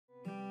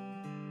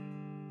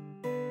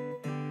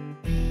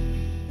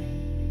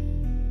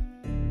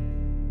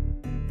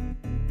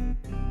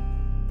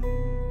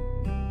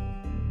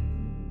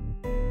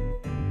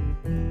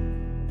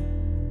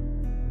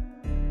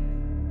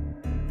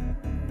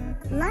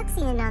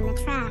woxic on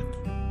the track.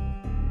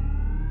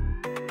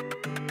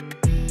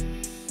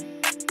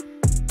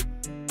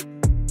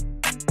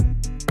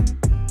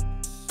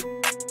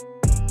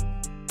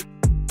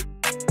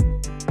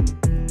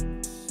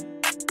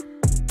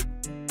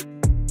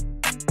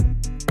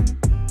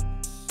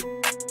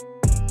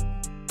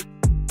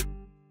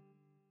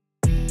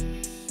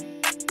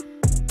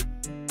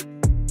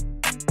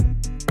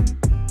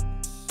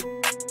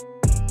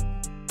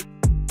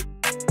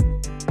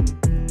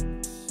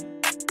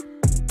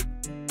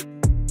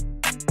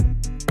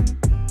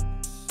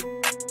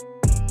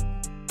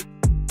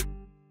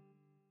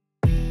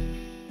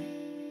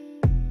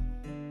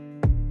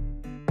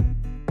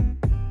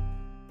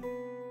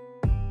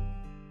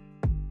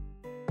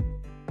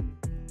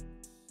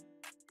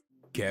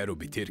 Quer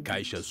obter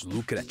caixas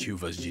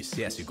lucrativas de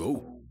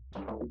CSGO?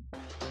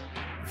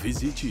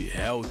 Visite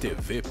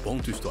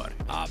realtv.store,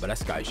 abra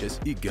as caixas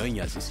e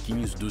ganhe as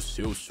skins dos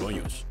seus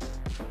sonhos.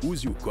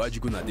 Use o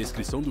código na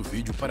descrição do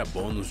vídeo para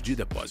bônus de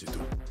depósito.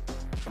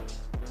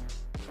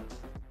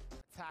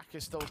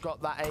 Has still got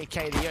that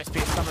AK, the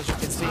USB is as you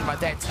can see by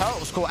their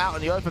totals caught out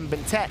in the open.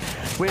 Bintet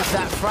with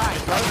that frag.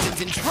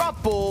 Broden's in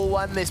trouble,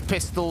 and this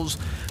pistols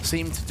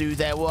seem to do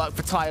their work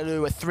for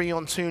Tyloo. A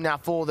 3-on-2 now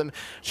for them.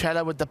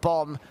 Chelo with the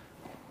bomb.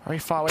 Very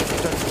far away from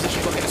the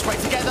position, looking straight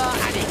together,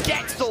 and he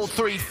gets all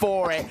three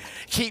for it.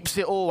 Keeps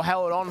it all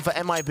held on for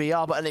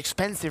MIBR, but an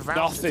expensive round.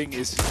 Nothing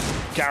is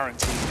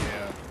guaranteed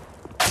here.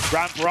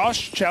 Ramp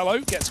rush,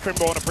 Chelo gets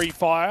Crimbo on a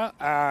pre-fire,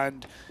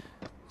 and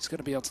he's going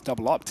to be able to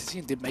double up.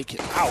 Tizian did make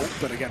it out,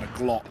 but again, a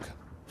Glock,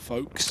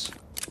 folks.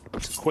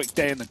 It's a quick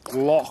day in the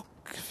Glock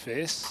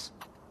fist.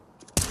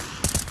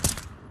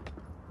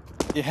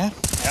 Yeah.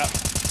 Yep,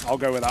 I'll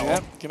go with that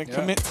one. Gonna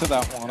commit to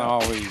that one,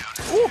 are we?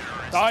 Ooh,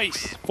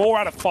 nice. 4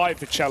 out of 5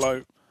 for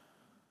Chelo.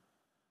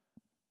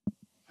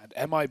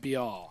 And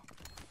MIBR.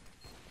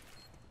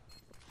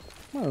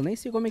 Mano, eu nem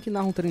sei como é que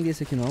narra um trem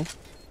desse aqui, não.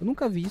 Eu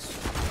nunca vi isso.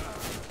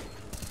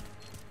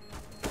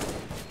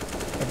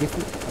 Cadê?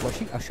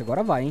 Acho que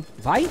agora vai, hein?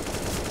 Vai?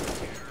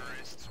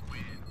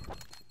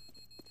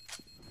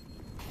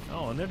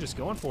 Oh, and they're just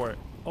going for it.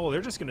 Oh,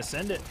 they're just gonna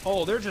send it.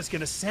 Oh, they're just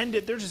gonna send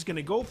it. They're just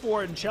gonna go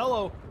for it. And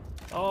Chelo,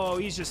 oh,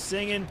 he's just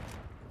singing.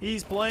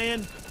 He's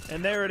playing,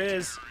 and there it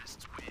is.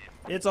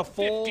 It's a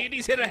full...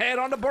 He's hit ahead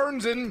onto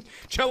Burns, and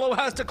Chelo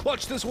has to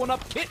clutch this one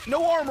up. Kit,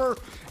 no armor.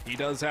 He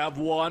does have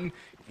one.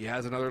 He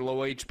has another low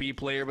HP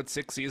player, but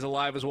 6C is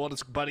alive as well.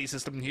 This buddy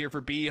system here for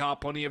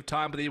B-Hop. Plenty of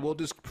time, but they will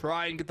just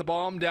try and get the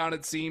bomb down,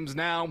 it seems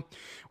now.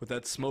 With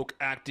that smoke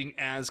acting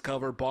as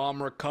cover.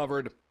 Bomb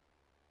recovered.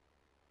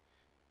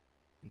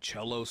 And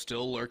Chelo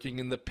still lurking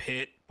in the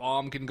pit.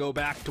 Bomb can go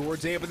back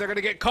towards A, but they're going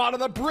to get caught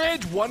on the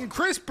bridge. One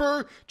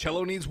crisper.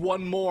 Chelo needs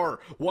one more.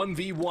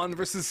 1v1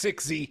 versus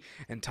 6Z.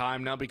 And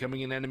time now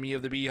becoming an enemy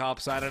of the B-Hop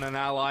side and an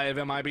ally of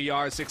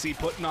MIBR. 6Z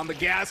putting on the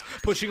gas,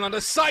 pushing onto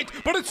sight,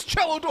 but it's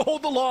Chelo to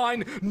hold the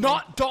line.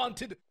 Not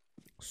daunted.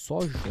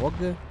 Só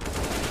joga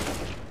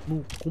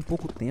com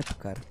pouco tempo,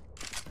 cara.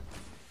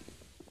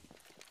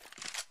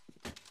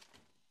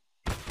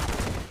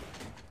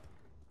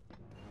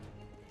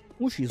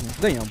 X1,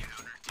 ganhamos.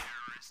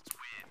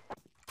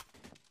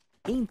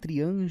 Entre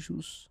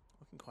anjos.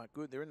 Looking quite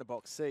good. They're in the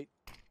box seat.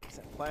 It's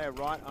that player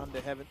right under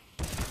heaven.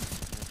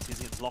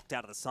 Tizian's locked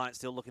out of the site,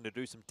 still looking to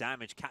do some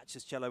damage.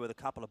 Catches Chelo with a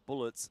couple of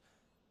bullets.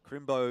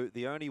 Crimbo,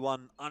 the only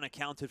one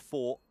unaccounted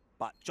for,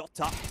 but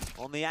Jota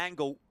on the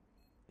angle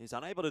is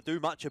unable to do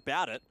much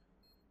about it.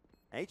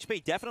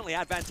 HP definitely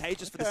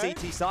advantageous for the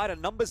CT side,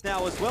 and numbers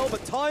now as well,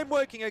 but time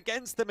working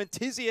against them, and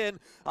Tizian,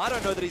 I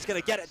don't know that he's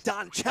going to get it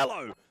done.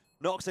 Chelo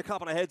knocks a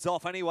couple of heads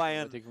off anyway.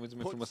 And tem aqui muita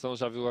informação,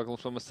 já viu lá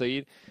que vamos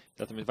sair.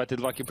 Exatamente, vai ter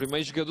de levar aqui o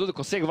primeiro jogador.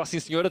 Consegue levar, sim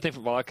senhora. Tem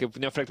lá que o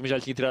pneu frag também já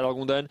lhe tinha tirado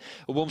algum dano.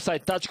 O bom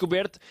site está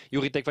descoberto e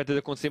o retake vai ter de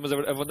acontecer. Mas a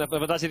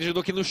vantagem do jogador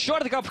aqui no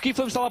short. Acaba por aqui.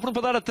 Flame está lá pronto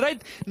para dar a trade.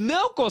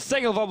 Não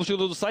consegue levar o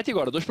jogador do site. E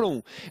agora 2 para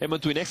 1. É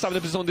Mantuinex, sabe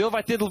da posição dele.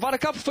 Vai ter de levar.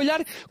 Acaba por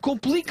falhar.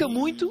 Complica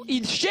muito.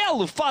 E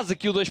Chelo faz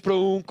aqui o 2 para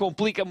 1.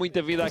 Complica muito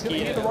a vida aqui.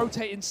 He's going to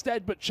rotate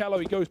instead, but Chelo,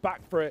 he goes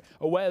back for it.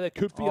 Aware there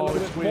could be a little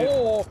bit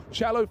more.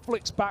 Chelo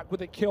flicks back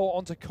with a kill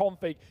onto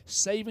Config.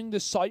 Saving the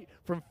site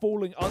from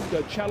falling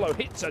under. Chelo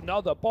hits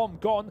another bomb,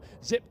 gone.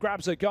 Zip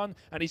grabs a gun,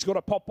 and he's got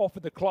to pop off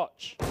with the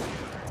clutch.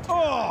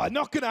 Oh,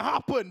 not going to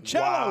happen.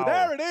 Chelo,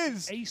 there it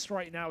is. Ace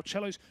right now.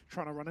 Chelo's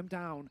trying to run him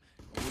down.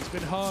 He's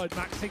been heard.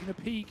 Max taking a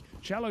peek.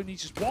 Chelo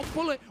needs just one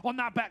bullet on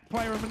that back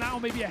player, and now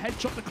maybe a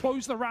headshot to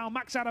close the round.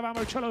 Max out of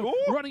ammo. Chelo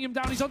running him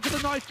down. He's onto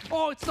the knife.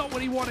 Oh, it's not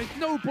what he wanted.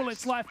 No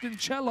bullets left, and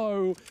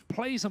Chelo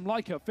plays him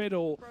like a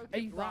fiddle.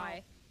 8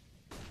 rounds.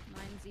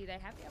 9Z, they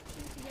have the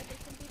opportunity here. They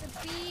can be the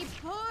B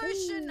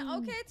push, and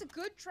okay, it's a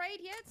good trade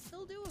here. It's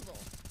still doable.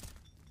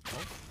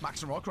 Oh,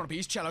 Max and Rock on a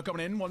piece. Chelo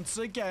coming in once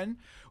again.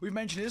 We've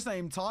mentioned his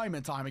name time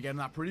and time again in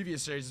that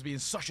previous series as being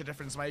such a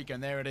difference maker,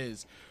 and there it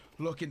is.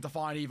 Looking to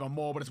find even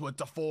more, but it's with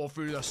the 4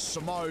 through the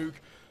smoke.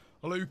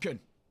 Luken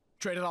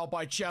traded out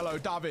by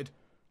Chelo. David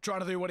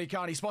trying to do what he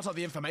can. He spots out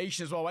the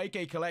information as well.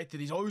 AK collected.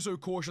 He's also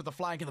cautious of the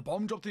flank, and the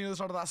bomb dropped on the other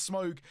side of that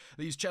smoke.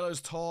 These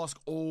Cello's task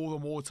all the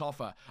more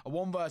tougher. A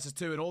 1 versus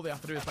 2, and all they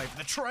have to do is play for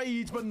the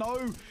trades, but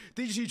no.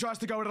 DGC tries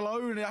to go it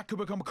alone, and that could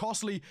become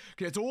costly.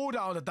 It's all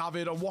down to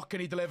David on what can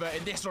he deliver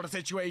in this sort of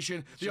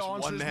situation. The Just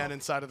answer one is man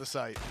inside of the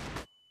site.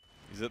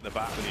 He's at the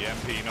back with the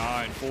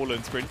MP9.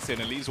 Fallen sprints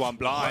in and leaves one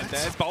blind. What?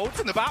 There's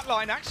Bolts in the back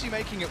line, actually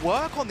making it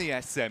work on the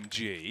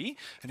SMG.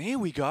 And here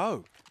we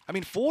go. I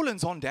mean,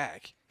 Fallen's on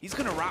deck. He's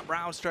going to wrap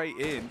round straight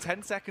in.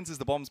 10 seconds as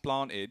the bomb's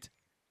planted.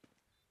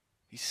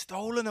 He's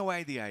stolen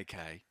away the AK.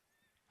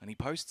 And he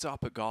posts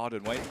up at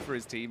Garden, waiting for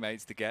his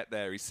teammates to get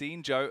there. He's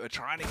seen Jota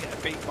trying to get a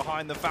peek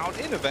behind the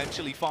fountain,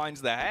 eventually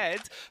finds the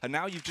head. And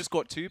now you've just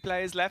got 2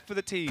 players left for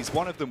the T's.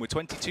 One of them with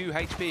 22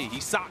 HP.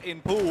 He sat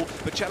in pool,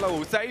 but Chelo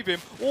will save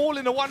him. All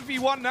in a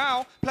 1v1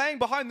 now, playing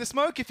behind the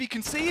smoke. If he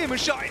can see him and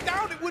shut it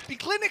down, it would be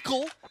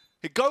clinical.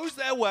 It goes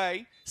their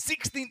way,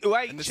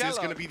 16-8. And this is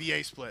going to be the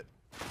A split.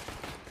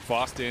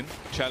 Fast in,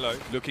 Chelo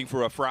looking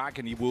for a frag,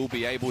 and he will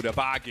be able to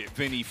bag it.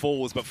 Vinny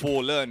falls, but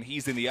Fallen,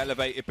 he's in the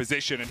elevated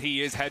position, and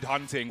he is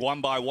headhunting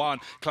 1 by 1.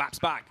 Claps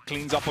back,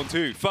 cleans up on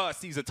 2. First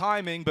sees a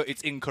timing, but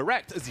it's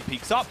incorrect. As he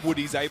peeks up,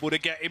 Woody's able to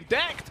get him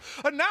decked.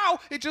 And now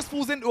it just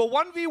falls into a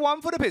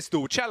 1v1 for the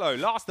pistol. Chelo,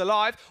 last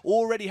alive,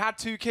 already had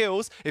 2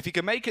 kills. If he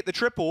can make it the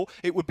triple,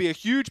 it would be a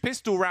huge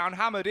pistol round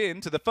hammered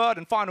in to the 3rd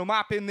and final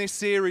map in this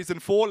series.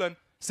 And Fallen,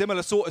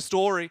 similar sort of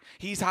story.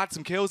 He's had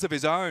some kills of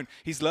his own.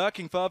 He's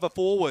lurking further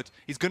forward.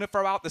 He's going to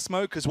throw out the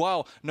smoke as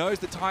well. Knows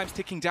the time's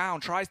ticking down.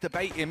 Tries to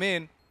bait him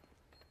in.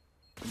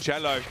 And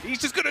Chelo, he's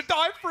just going to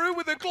dive through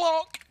with a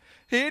Glock.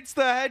 Hits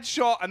the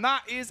headshot, and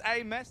that is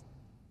a mess.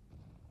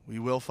 We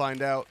will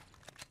find out.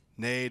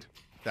 Nade.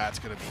 That's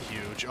going to be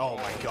huge. Oh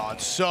my god,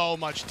 so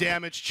much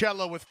damage.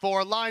 Chelo with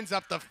 4, lines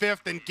up the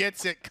 5th and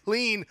gets it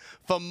clean.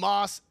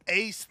 FAMAS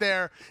ace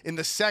there in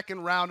the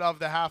 2nd round of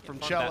the half from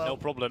Chelo. No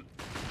problem.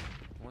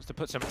 Wants to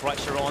put some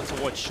pressure on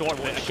towards short,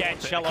 but again,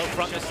 Chelo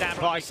from the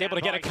standby, he's able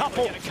to get a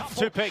couple.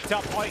 2 picked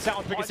up, points out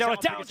on kxgo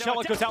down,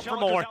 Chelo goes out for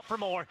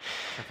more.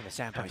 From the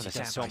sandbag, he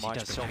does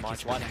so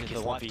much, one into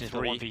the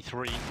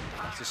 1v3.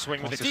 It's a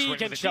swing with the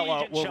Siga, and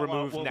Chelo will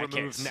remove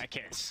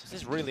Nekins. This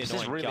is really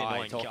annoying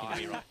guy talking to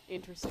me, right?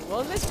 Interesting.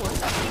 Well, in this one,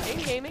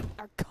 In Gaming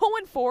are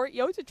going for it.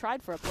 Yota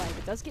tried for a play,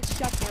 but does get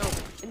shut down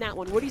in that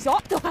one. Woody's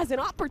Opto has an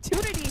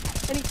opportunity,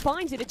 and he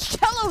finds it. It's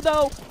Chelo,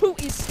 though, who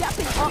is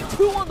stepping up.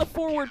 2 on the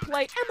forward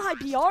play.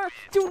 MIBR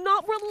do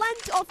not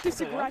relent of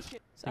this aggression.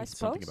 I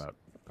suppose. Something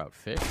about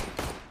fish. Yeah,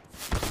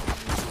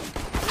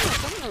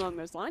 something along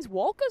those lines.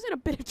 Walko's in a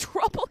bit of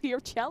trouble here.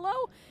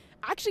 Chelo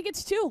actually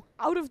gets 2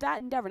 out of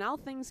that endeavor. Now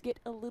things get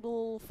a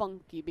little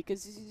funky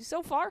because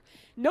so far,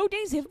 no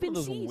days have been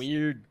seized. Those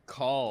weird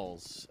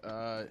calls.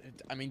 I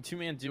mean,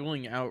 2-man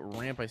dueling out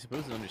ramp, I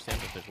suppose I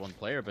understand that there's 1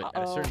 player, but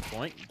at a certain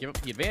point, give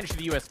up the advantage to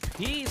the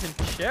USPs, and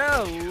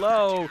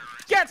Chelo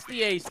gets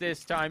the ace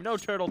this time. No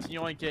turtle to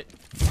yoink it.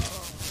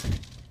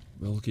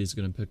 Velky's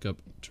gonna pick up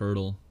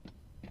Turtle.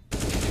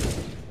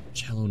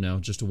 Chelo now,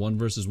 just a 1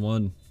 versus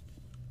 1.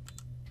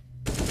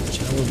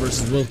 Chelo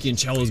versus Wilkie, and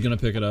Chelo's gonna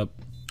pick it up.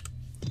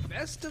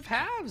 Best of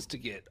halves to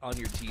get on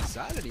your T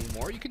side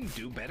anymore. You can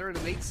do better at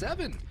an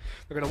 8-7.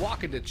 They're going to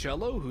walk into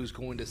Chelo, who's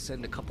going to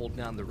send a couple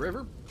down the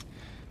river.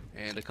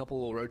 And a couple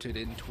will rotate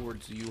in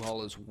towards the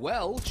U-Haul as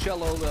well.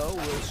 Chelo, though,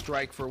 will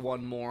strike for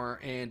 1 more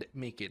and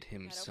make it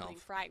himself.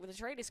 Frag, but the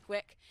trade is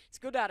quick. It's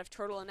good out of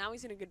Turtle, and now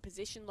he's in a good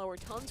position. Lower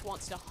tons,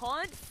 wants to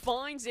hunt,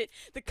 finds it.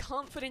 The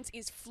confidence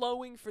is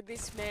flowing for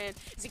this man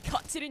as he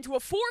cuts it into a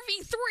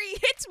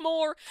 4v3. Hits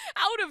more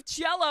out of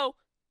Chelo.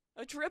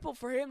 A triple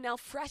for him, now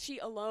Freshie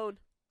alone.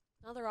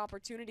 Another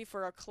opportunity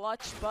for a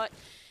clutch, but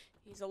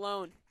he's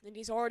alone. And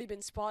he's already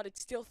been spotted.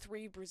 Still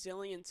 3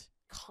 Brazilians.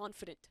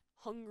 Confident.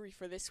 Hungry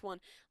for this one,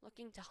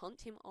 looking to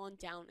hunt him on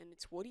down, and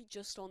it's Woody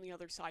just on the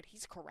other side.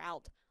 He's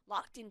corralled,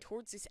 locked in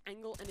towards this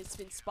angle, and it's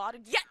been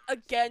spotted yet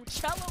again.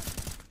 Chelo.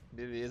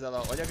 Beleza,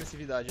 lá. Olha a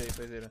agressividade aí,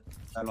 coiseira.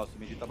 Ah, nosso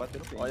mid tá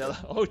batendo bem. Olha lá,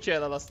 olha o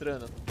Chelo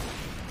lastrando.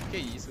 Que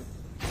isso?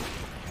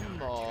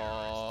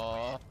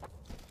 Nó.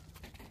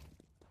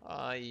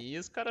 Aí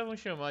os caras vão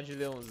chamar de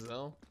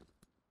leãozão.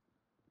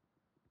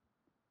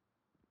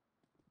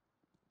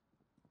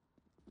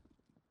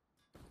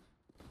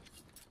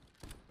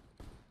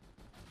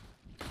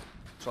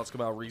 Shots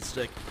come out,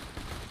 re-stick.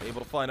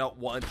 Able to find out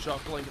one,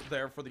 shuffling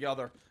there for the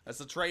other, as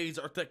the trades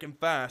are thick and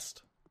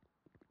fast.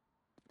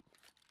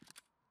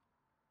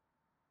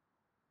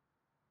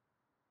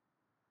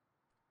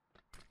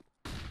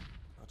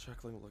 Now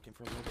Chuckling looking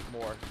for a little bit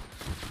more.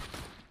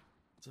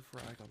 It's a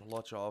frag on the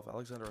Luch off.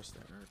 Alexander is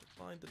there to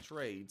find the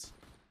trades.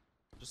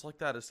 Just like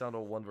that, it's down to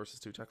a 1 versus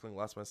 2. Chuckling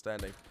last man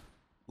standing.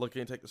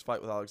 Looking to take this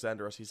fight with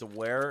Alexander as he's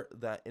aware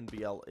that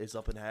NBL is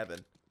up in heaven.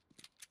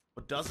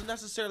 But doesn't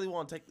necessarily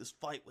want to take this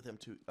fight with him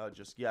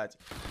just yet.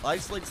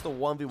 Isolates the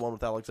 1v1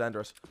 with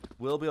Alexandros.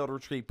 Will be able to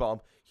retreat bomb.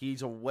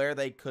 He's aware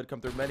they could come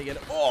through many again.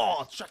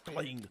 Oh,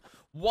 Chuckling!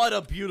 What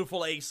a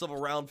beautiful ace of a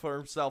round for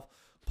himself.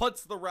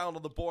 Puts the round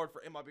on the board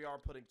for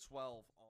MIBR, putting 12